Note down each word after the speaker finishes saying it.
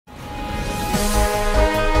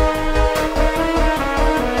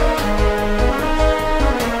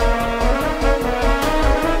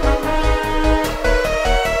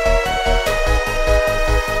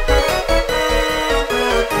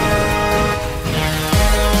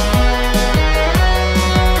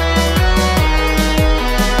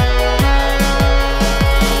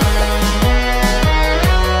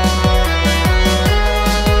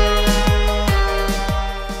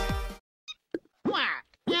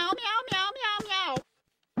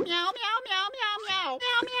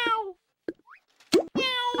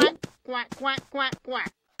quack, quack,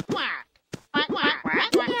 quack, quack. Quack, quack,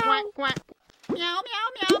 quack, quack, quack, quack. Meow, meow,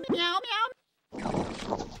 meow, meow, meow.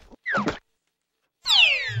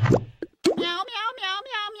 Meow, meow, meow,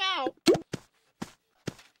 meow, meow.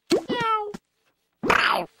 Meow.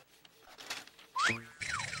 Meow.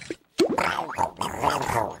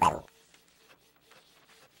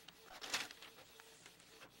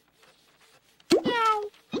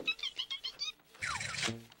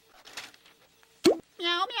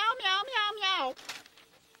 Meow, meow, meow, meow, meow.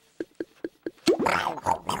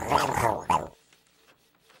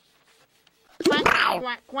 Quack,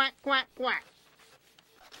 quack, quack, quack, quack.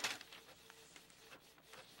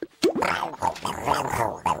 Meow, meow, meow,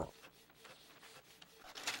 meow, meow.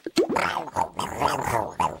 Meow.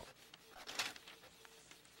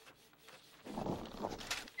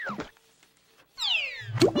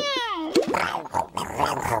 Meow, meow, meow,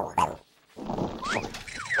 meow, meow.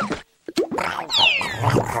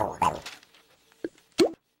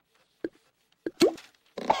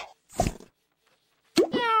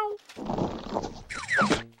 Meow.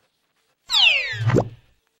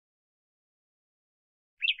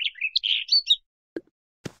 Meow.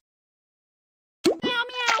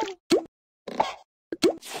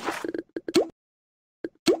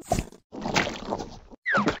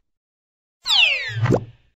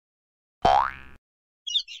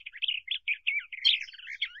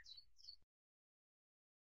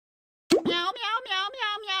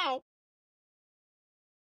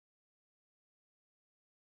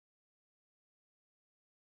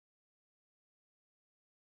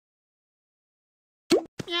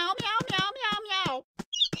 Meow, meow, meow, meow, meow.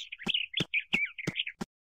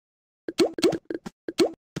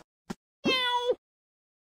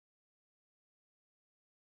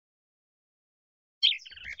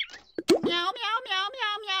 Meow, meow, meow,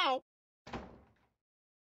 meow, meow.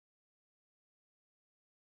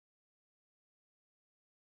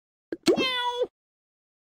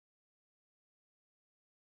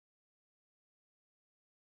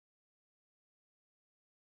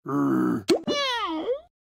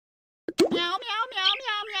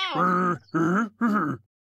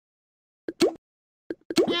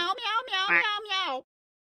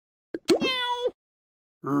 Meow.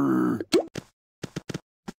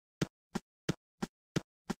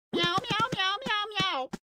 Meow, meow, meow, meow, meow.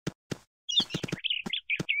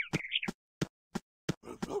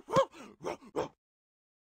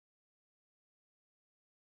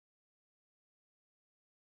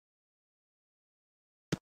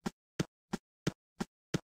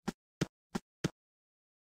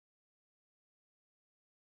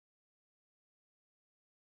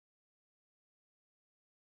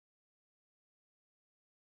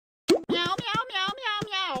 Meow, meow, meow, meow, meow. Meow, meow, meow, meow,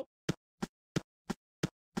 meow.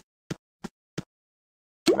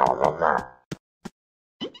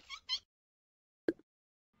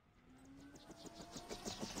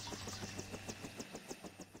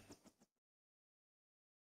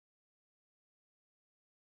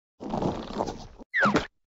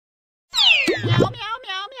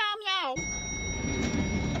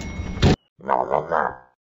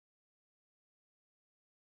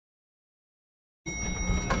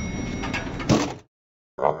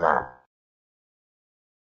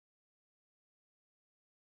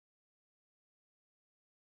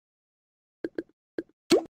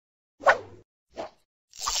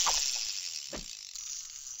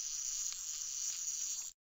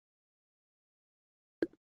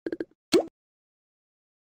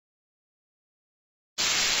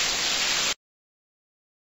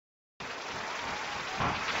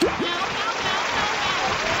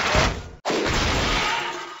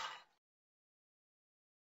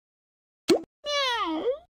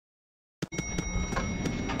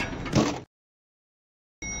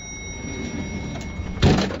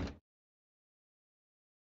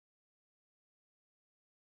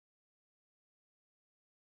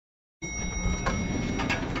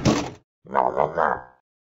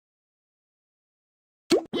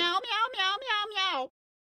 Meow, meow, meow, meow, meow.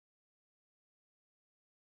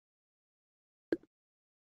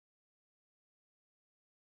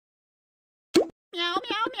 Meow,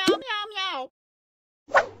 meow, meow, meow, meow.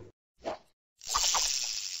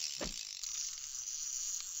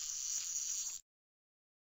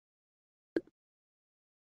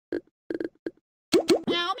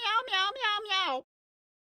 Meow, meow, meow, meow, meow.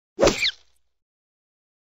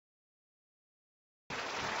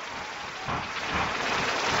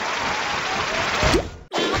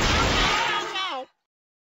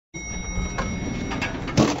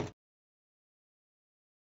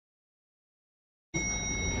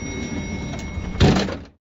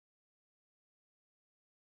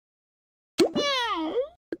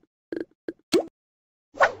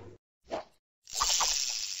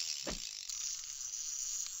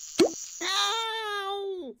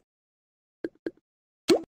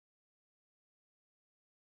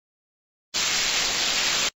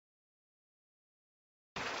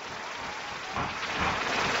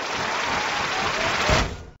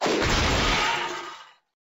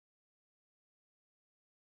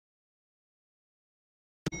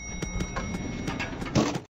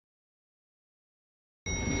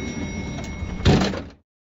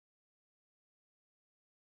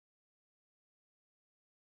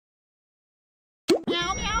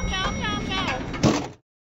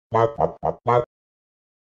 Meow,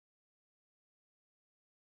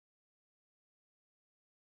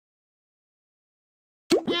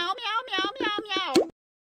 meow, meow, meow, meow.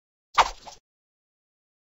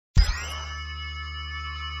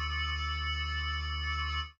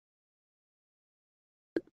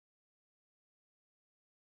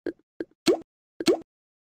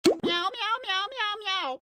 Meow, meow, meow, meow,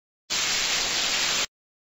 meow.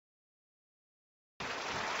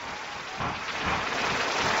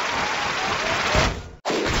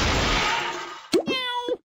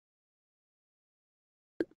 Meow.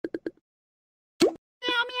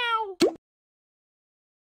 Meow, meow.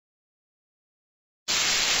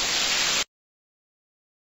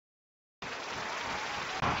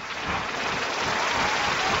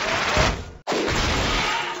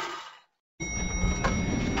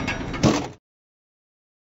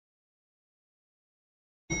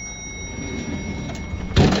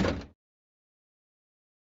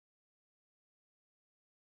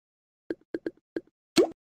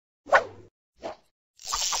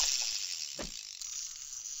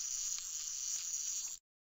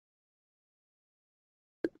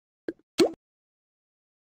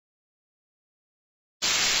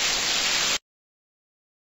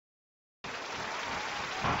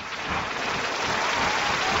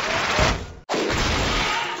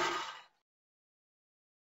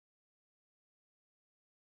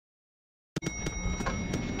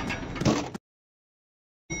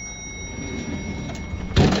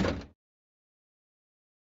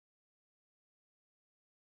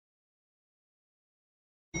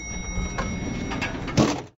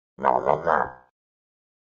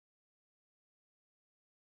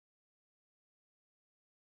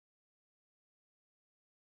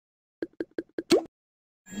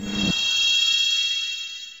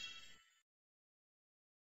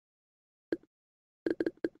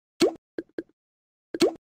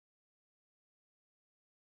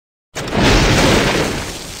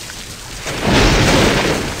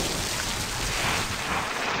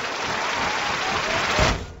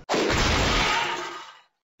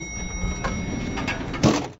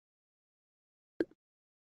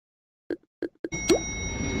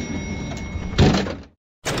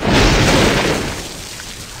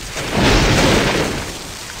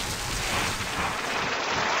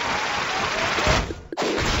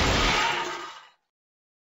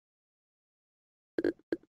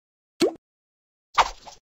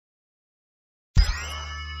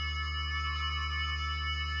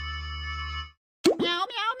 Meow,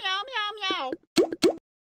 meow, meow, meow, meow.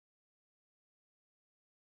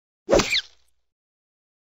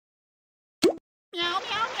 Meow,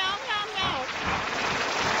 meow, meow, meow, meow.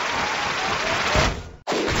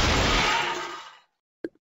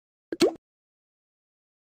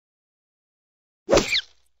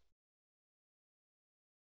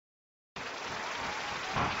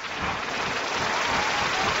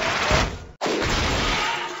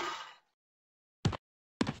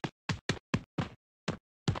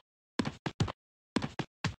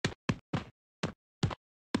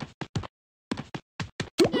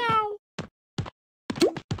 Meow.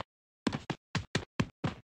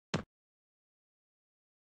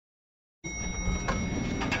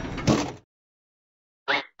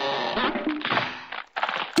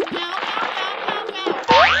 Meow, meow, meow, meow,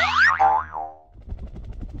 meow.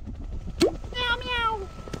 Meow, meow.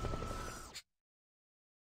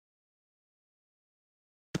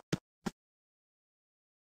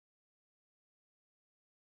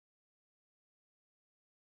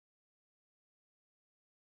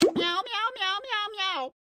 Meow, meow, meow, meow,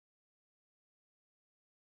 meow.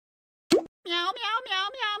 Meow, meow, meow,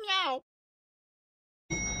 meow, meow.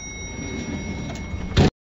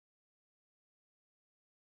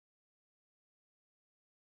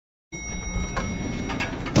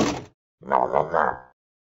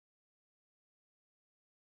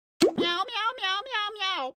 Meow, meow, meow, meow,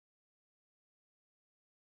 meow.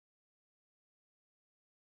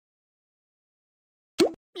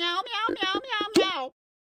 Meow, meow, meow, meow, meow.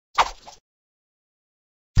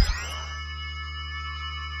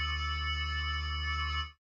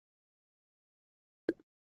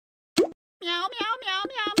 Meow, meow, meow,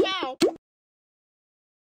 meow, meow.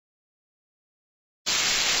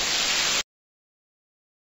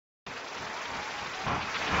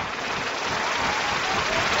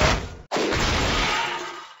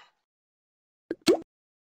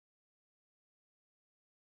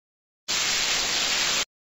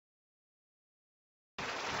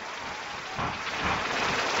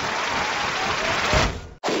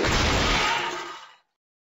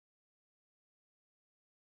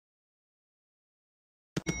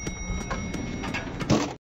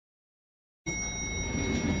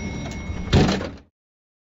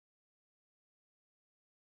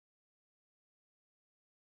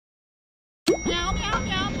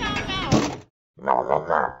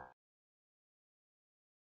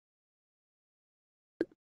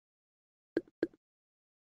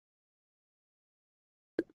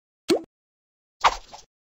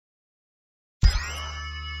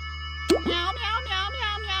 Meow, meow, meow,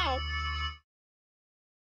 meow, meow.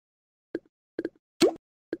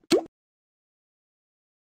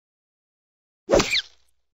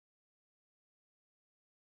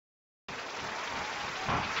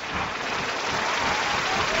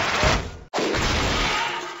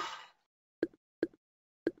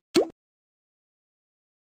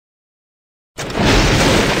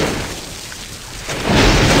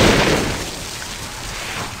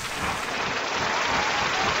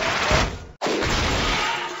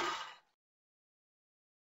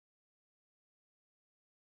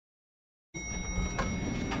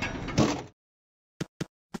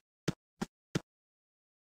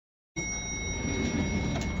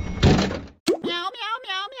 Meow, meow,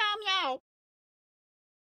 meow, meow, meow.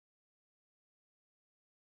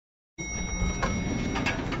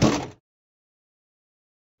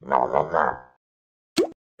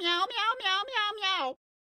 Meow, meow, meow, meow, meow.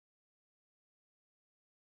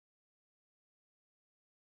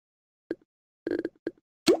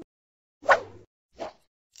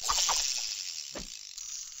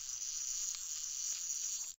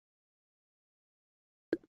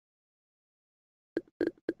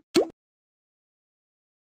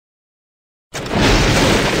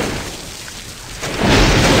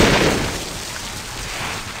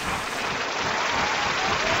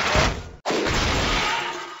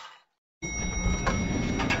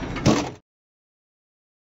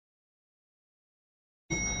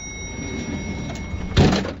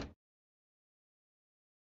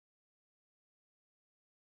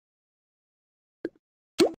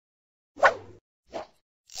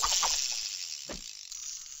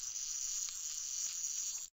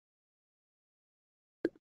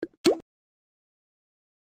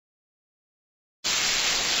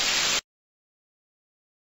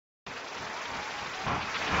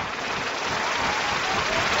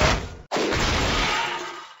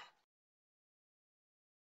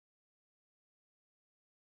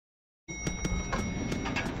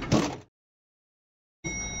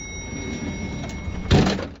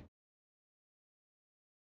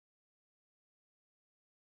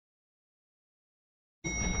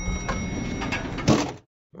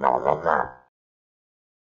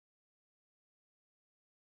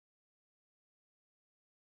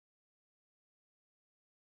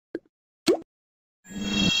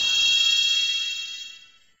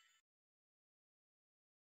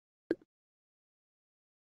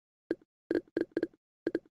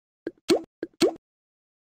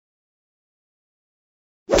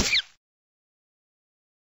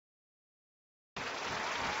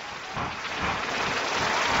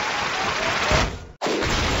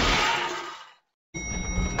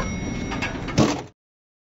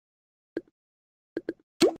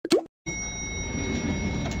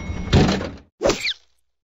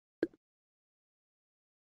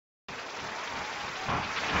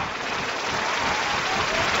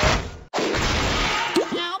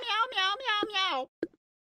 Meow, meow, meow, meow, meow.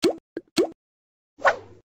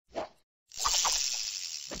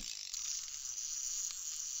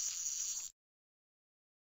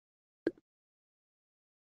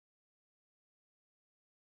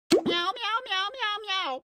 Meow, meow, meow, meow,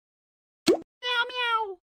 meow. Meow,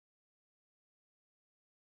 meow.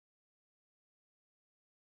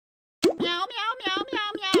 Meow, meow, meow, meow,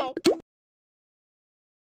 meow.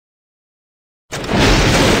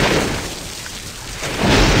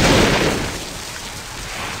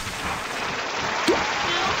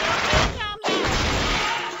 Meow, meow, meow, meow.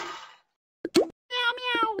 Meow,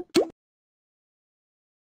 meow.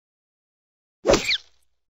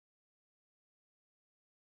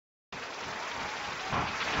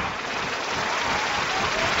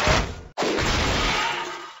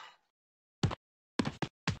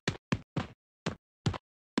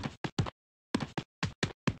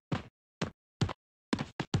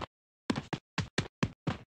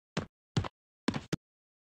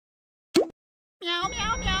 Meow,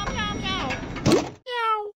 meow, meow, meow, meow.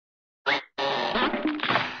 Meow.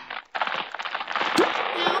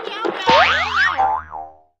 Meow, meow, meow, meow, meow.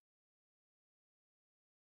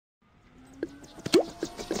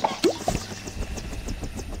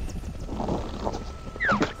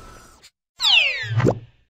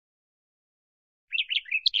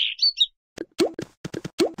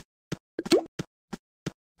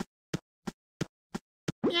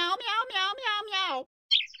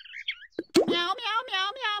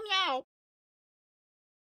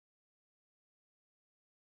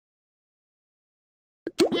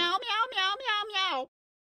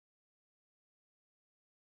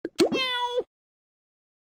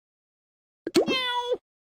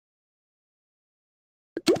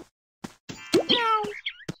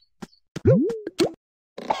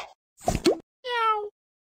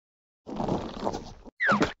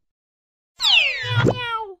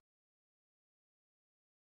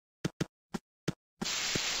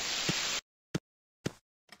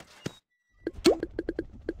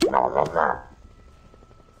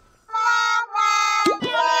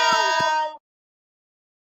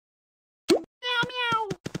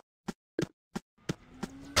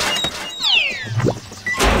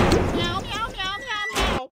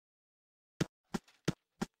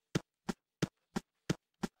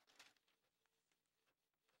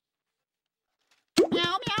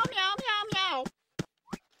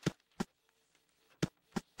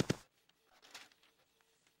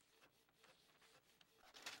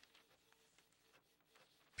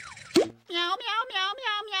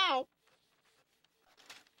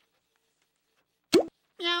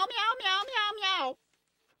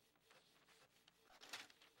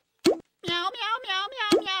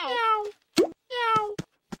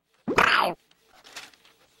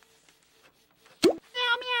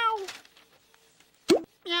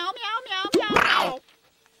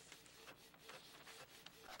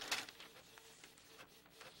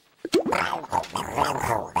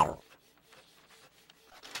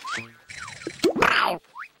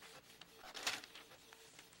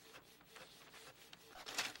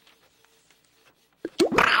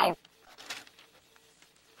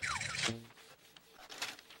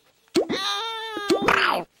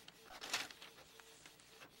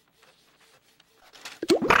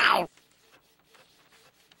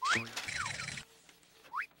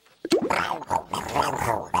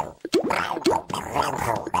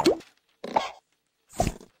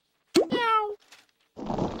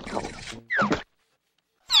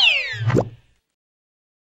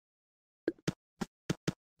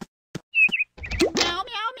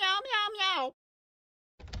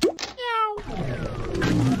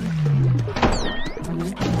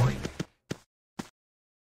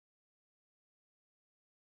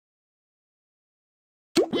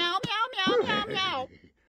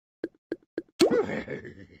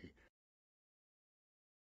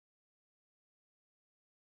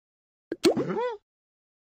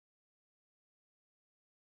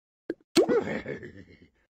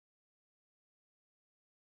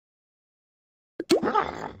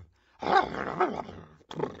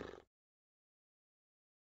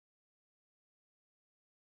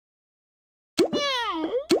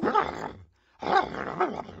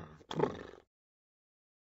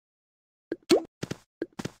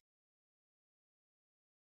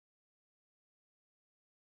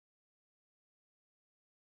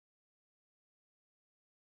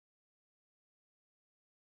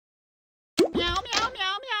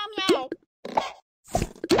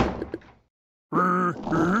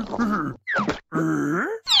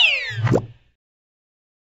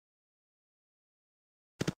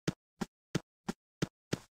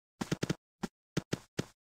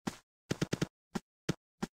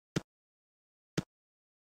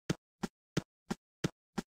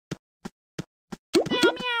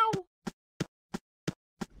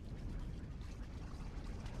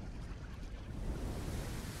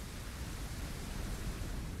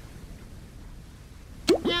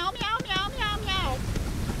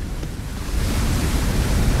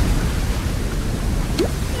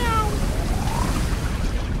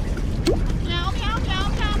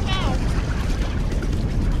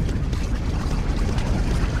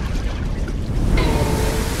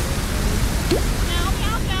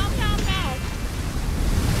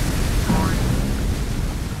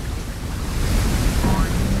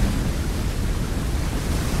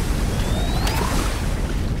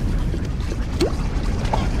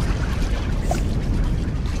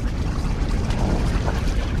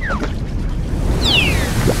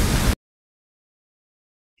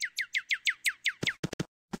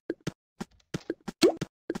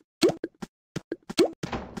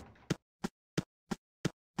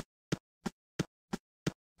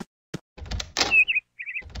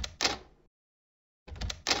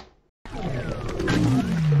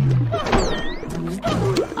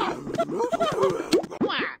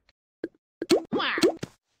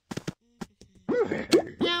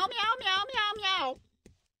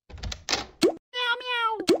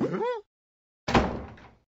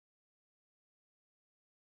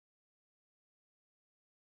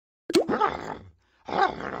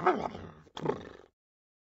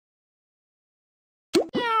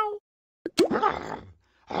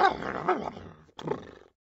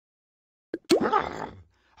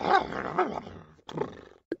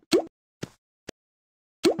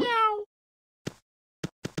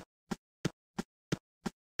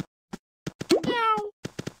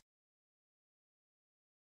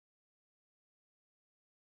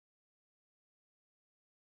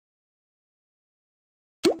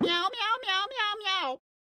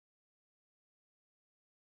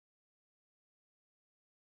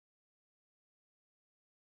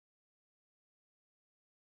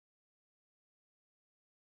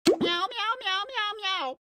 Meow, meow, meow, meow, meow.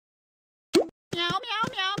 Meow, meow,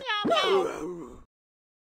 meow, meow, meow.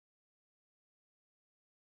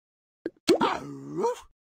 Meow.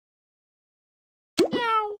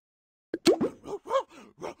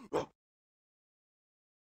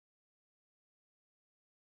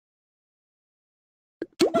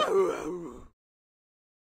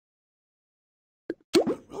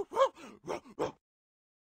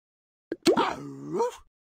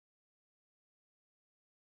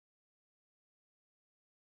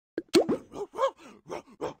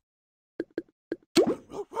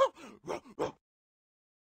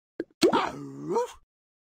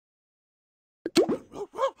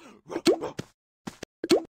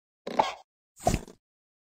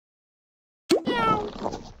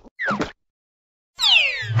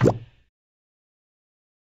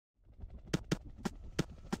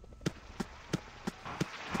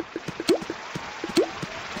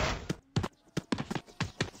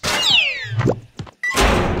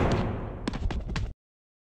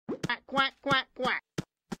 Quack, quack, quack.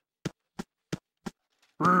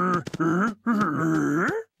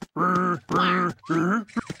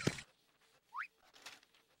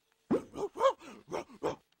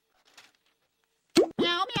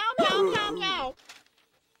 Meow, meow, meow, meow, meow.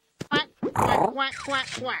 Quack, quack, quack,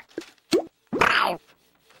 quack, quack.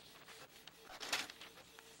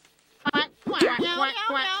 Quack, quack, meow, quack,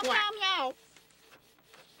 meow, quack, meow, meow.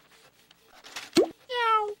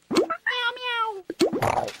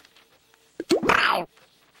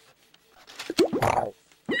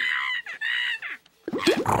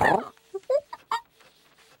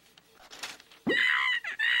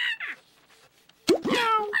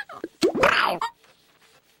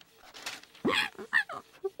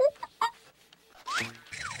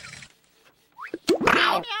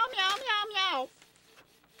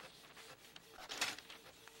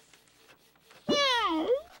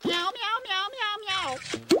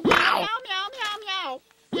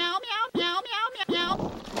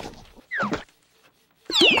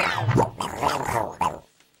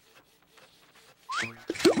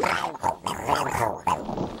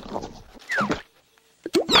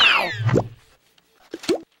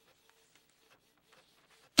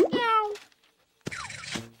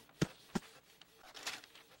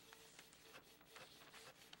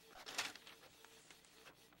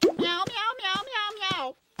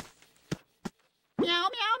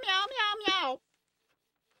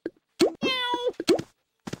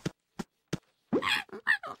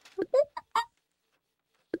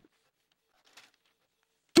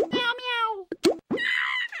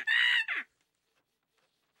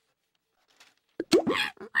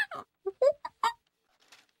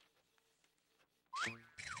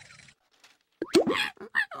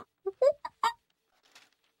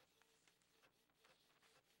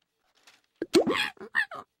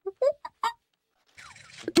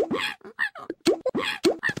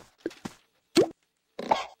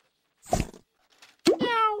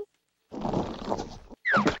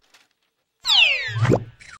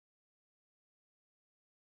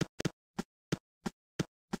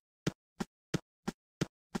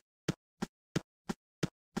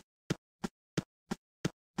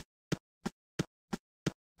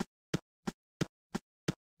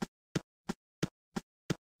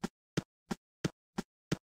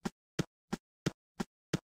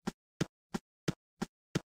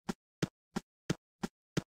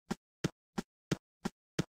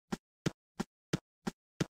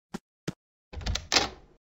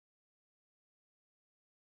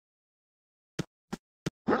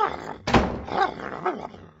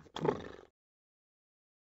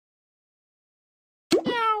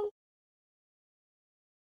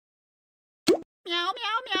 Meow,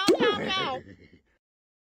 meow, meow.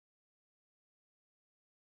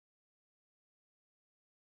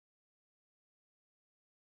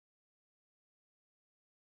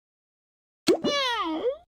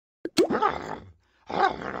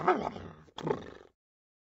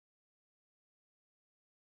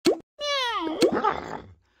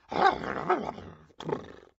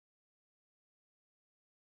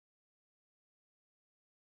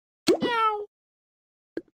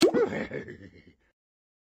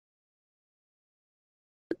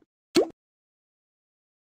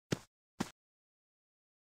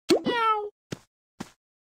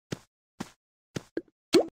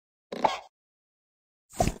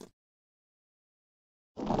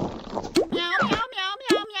 Meow, meow, meow,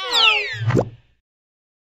 meow, meow.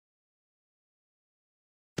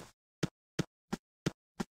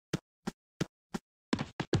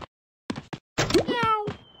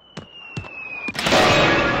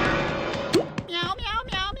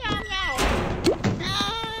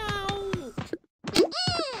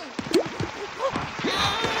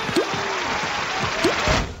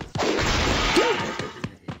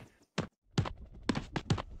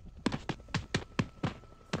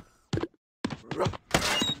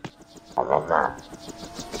 Meow,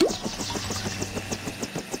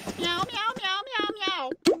 meow, meow, meow, meow.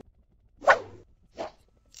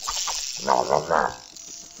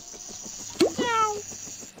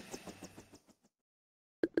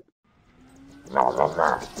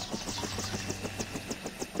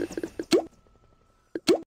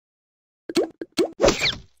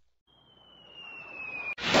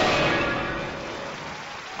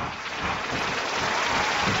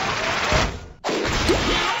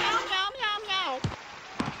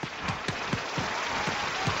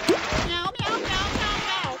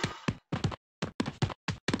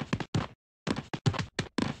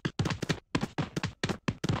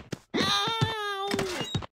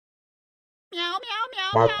 Meow, meow,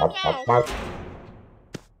 meow.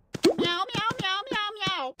 Meow, meow, meow, meow,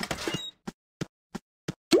 meow.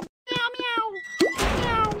 Meow, meow.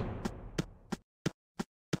 Meow.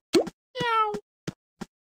 Meow.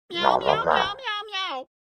 Meow, meow, meow, meow, meow.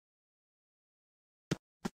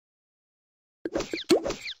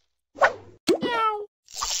 Meow.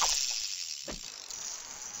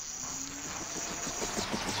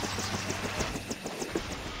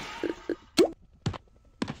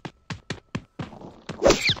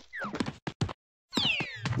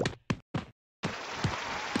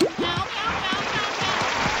 Meow, meow, meow, meow, meow.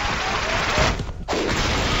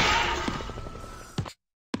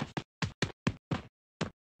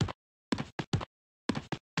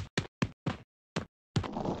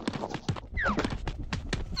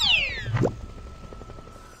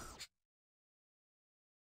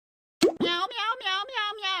 Meow, meow, meow,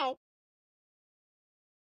 meow, meow.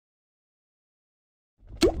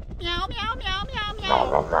 Meow, meow, meow, meow,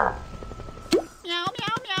 meow. Meow,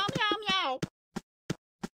 meow, meow, meow, meow.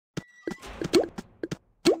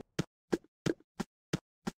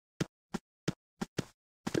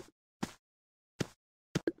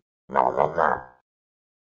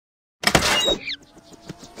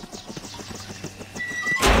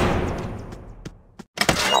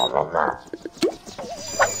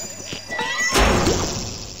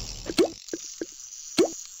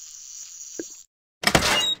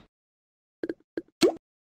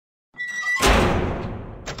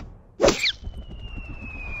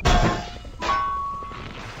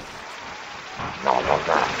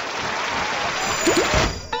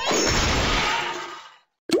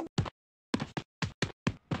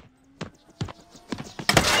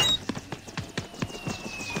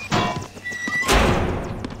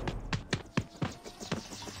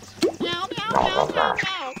 Meow, meow, meow, meow, meow. Meow,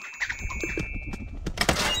 meow.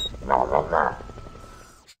 Meow, meow, meow, meow, meow.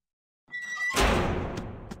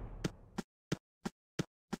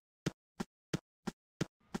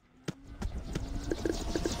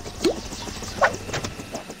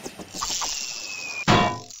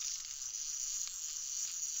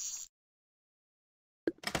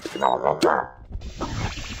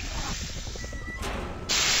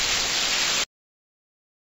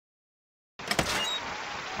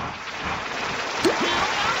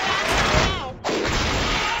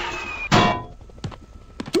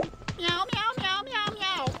 Meow, meow, meow, meow,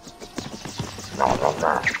 meow.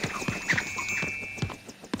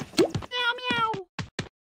 Meow.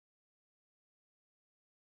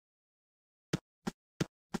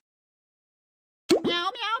 Meow,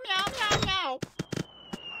 meow, meow, meow, meow.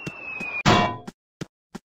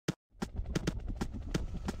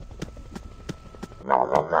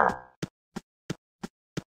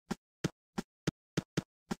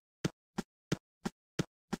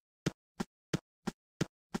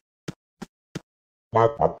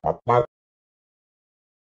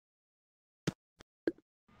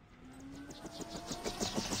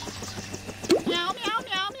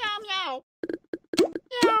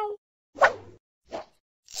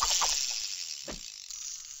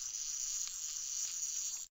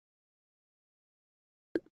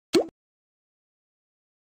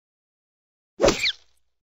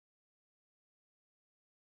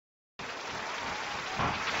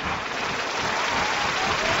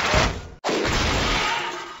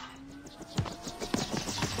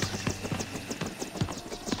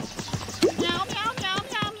 Meow, meow, meow,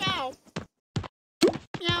 meow, meow.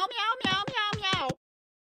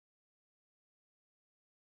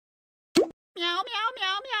 Meow, meow,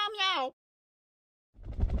 meow, meow, meow.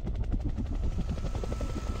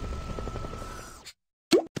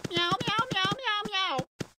 Meow, meow, meow, meow, meow.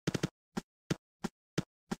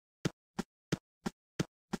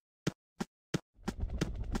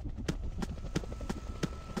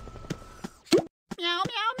 Meow,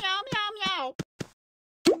 meow, meow, meow, meow.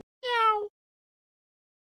 Meow.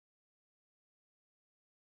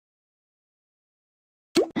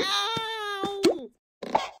 Ow!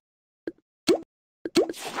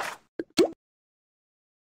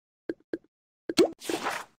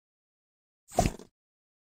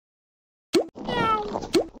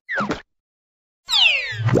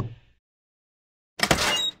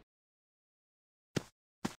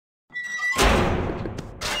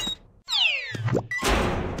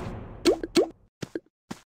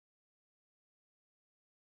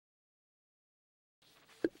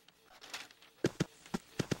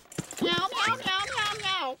 Meow, meow, meow, meow,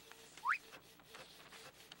 meow.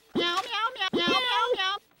 Meow, meow, meow, meow, meow,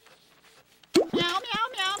 meow. Meow, meow,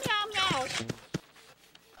 meow, meow, meow.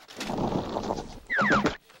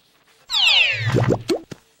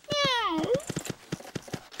 Meow.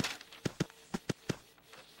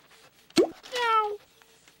 Meow.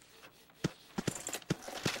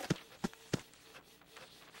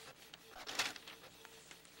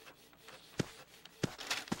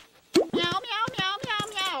 Meow, meow, meow, meow,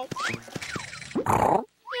 meow.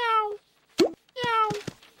 Meow. Meow.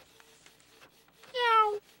 Meow.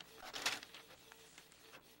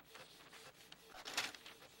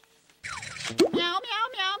 Meow,